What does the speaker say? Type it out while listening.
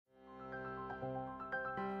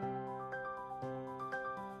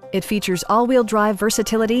It features all-wheel drive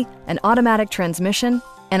versatility, an automatic transmission,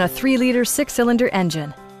 and a 3-liter 6-cylinder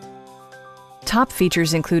engine. Top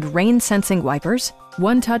features include rain-sensing wipers,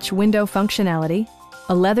 one-touch window functionality,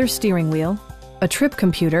 a leather steering wheel, a trip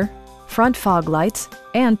computer, front fog lights,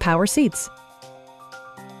 and power seats.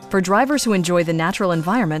 For drivers who enjoy the natural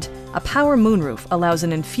environment, a power moonroof allows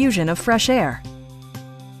an infusion of fresh air.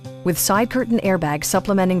 With side curtain airbags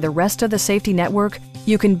supplementing the rest of the safety network,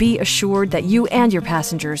 you can be assured that you and your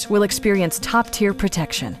passengers will experience top-tier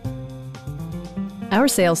protection. Our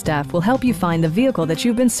sales staff will help you find the vehicle that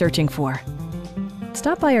you've been searching for.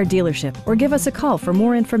 Stop by our dealership or give us a call for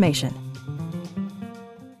more information.